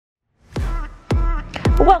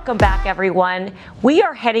Welcome back, everyone. We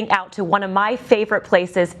are heading out to one of my favorite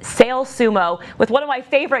places, SaleSumo, with one of my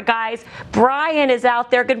favorite guys. Brian is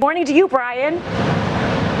out there. Good morning to you, Brian.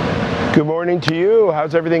 Good morning to you.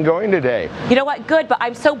 How's everything going today? You know what? Good, but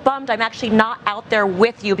I'm so bummed I'm actually not out there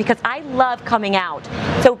with you because I love coming out.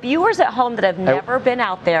 So viewers at home that have never been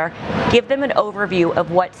out there, give them an overview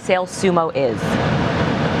of what SaleSumo is.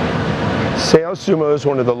 SaleSumo is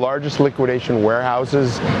one of the largest liquidation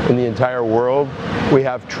warehouses in the entire world. We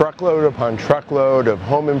have truckload upon truckload of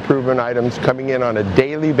home improvement items coming in on a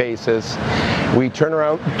daily basis. We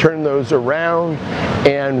turn those around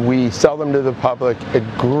and we sell them to the public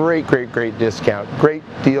at great discount. Great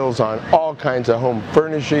deals on all kinds of home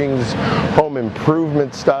furnishings, home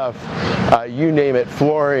improvement stuff, you name it,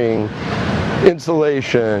 flooring,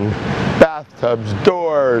 insulation, bathtubs,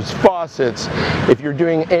 doors, faucets. If you're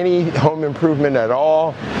doing any home improvement at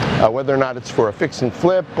all, whether or not it's for a fix and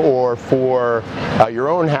flip or for your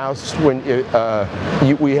own house,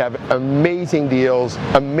 we have amazing deals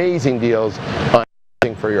on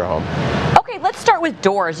everything for your home. Okay, let's start with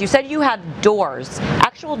doors. You said you have doors,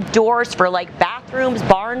 actual doors for like bathrooms,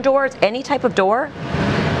 barn doors, any type of door?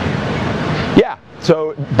 Yeah,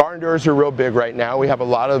 so barn doors are real big right now. We have a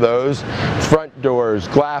lot of those. Front doors,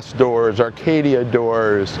 glass doors, Arcadia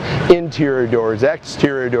doors, interior doors,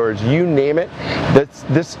 exterior doors, you name it.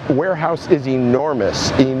 This warehouse is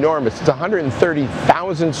enormous. It's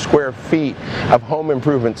 130,000 square feet of home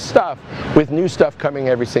improvement stuff with new stuff coming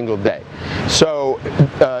every single day. So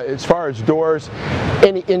as far as doors,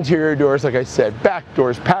 any interior doors, like I said, back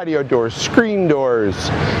doors, patio doors, screen doors,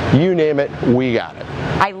 you name it, we got it.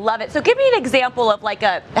 I love it. So give me an example of like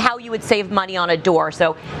how you would save money on a door.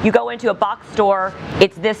 So you go into a box store,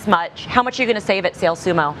 it's this much. How much are you going to save at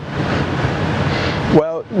SaleSumo?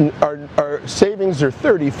 Well, our savings are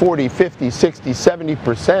 30, 40, 50, 60,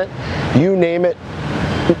 70%. You name it.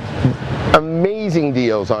 Amazing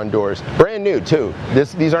deals on doors. Brand new too.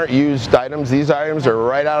 These aren't used items. These items are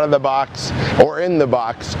right out of the box or in the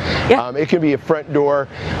box. Yeah. It could be a front door.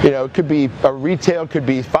 You know, it could be a retail. Could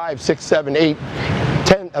be $5, $6, $7, $8,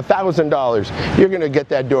 $10, $1,000. You're going to get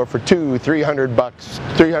that door for $200, $300,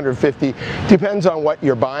 $350. Depends on what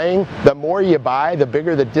you're buying. The more you buy, the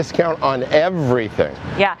bigger the discount on everything.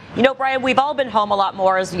 Yeah. You know, Brian, we've all been home a lot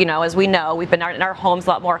more, as we know. We've been in our homes a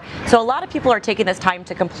lot more. So a lot of people are taking this time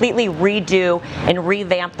to completely redo and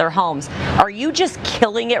revamp their homes. Are you just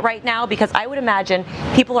killing it right now? Because I would imagine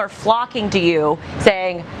people are flocking to you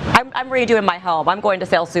saying, I'm redoing my home. I'm going to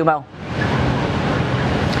SaleSumo.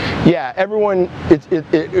 Yeah, everyone,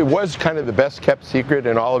 it was kind of the best kept secret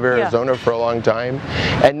in all of Arizona for a long time.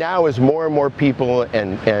 And now as more and more people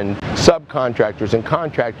and subcontractors and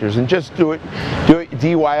contractors and just do it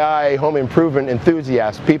DIY home improvement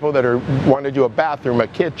enthusiasts, people that want to do a bathroom, a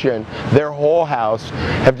kitchen, their whole house,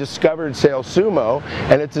 have discovered SaleSumo,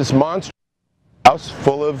 and it's this monster house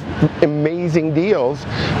full of amazing deals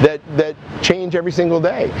that change every single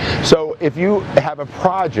day. So if you have a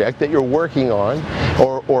project that you're working on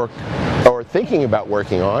or thinking about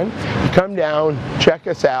working on, come down, check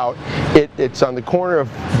us out. It's on the corner of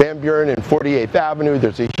Van Buren and 48th Avenue.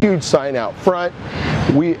 There's a huge sign out front.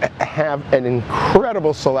 We have an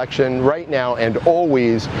incredible selection right now and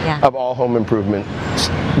always of all home improvement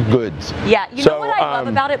goods. Yeah, you know what I love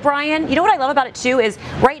about it, Brian? You know what I love about it too is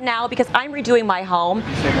right now, because I'm redoing my home,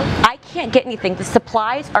 I can't get anything. The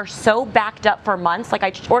supplies are so backed up for months. Like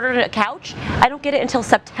I ordered a couch, I don't get it until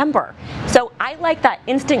September. So I like that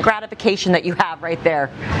instant gratification that you have right there.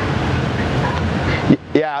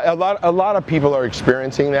 Yeah, a lot of people are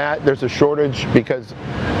experiencing that. There's a shortage because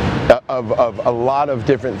of a lot of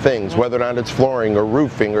different things, whether or not it's flooring or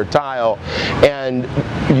roofing or tile, and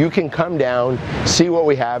you can come down, see what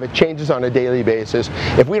we have. It changes on a daily basis.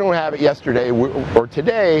 If we don't have it yesterday or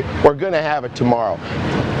today, we're going to have it tomorrow.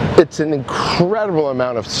 It's an incredible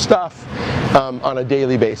amount of stuff on a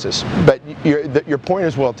daily basis. But your point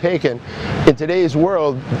is well taken. In today's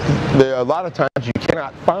world, a lot of times you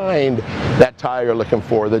cannot find that tile you're looking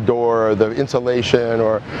for, the door or the insulation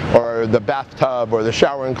or the bathtub or the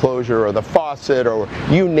shower enclosure or the faucet or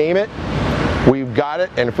you name it. We've got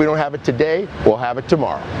it, and if we don't have it today, we'll have it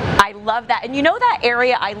tomorrow. I love that. And you know that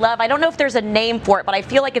area I love? I don't know if there's a name for it, but I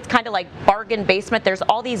feel like it's kind of like bargain basement. There's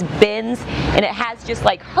all these bins, and it has just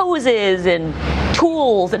like hoses and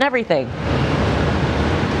tools and everything.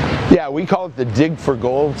 Yeah, we call it the Dig for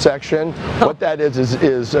Gold section. What that is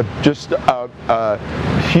just a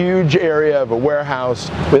huge area of a warehouse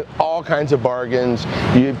with all kinds of bargains.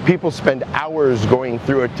 People spend hours going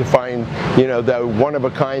through it to find, you know, the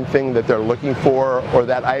one-of-a-kind thing that they're looking for, or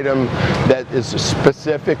that item that is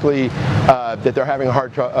specifically that they're having a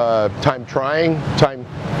hard time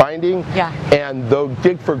finding. Yeah. And the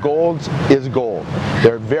Dig for Golds is gold.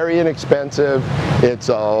 They're very inexpensive. It's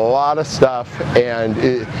a lot of stuff, and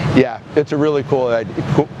yeah, it's a really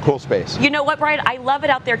cool space. You know what, Brian? I love it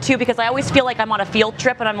out there too, because I always feel like I'm on a field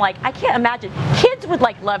trip and I'm like, I can't imagine. Kids would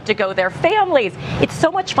love to go there, families. It's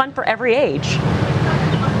so much fun for every age.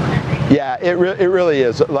 Yeah, it really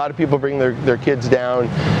is. A lot of people bring their kids down.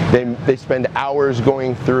 They spend hours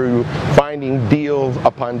going through, finding deal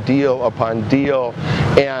upon deal upon deal,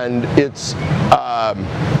 and it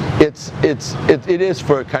is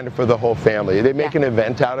for the whole family. They make an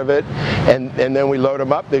event out of it, and then we load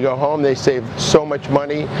them up. They go home. They save so much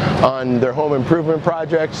money on their home improvement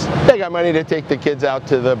projects. They got money to take the kids out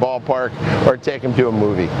to the ballpark or take them to a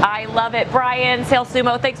movie. I love it, Brian.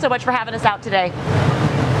 SaleSumo, thanks so much for having us out today.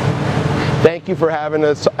 Thank you for having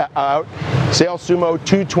us out. SaleSumo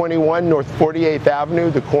 221 North 48th Avenue,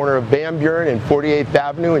 the corner of Van Buren and 48th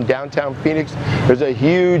Avenue in downtown Phoenix. There's a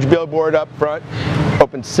huge billboard up front.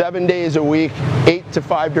 Open 7 days a week, 8 to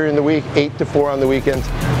 5 during the week, 8 to 4 on the weekends.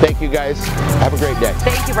 Thank you guys. Have a great day.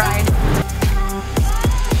 Thank you, Brian.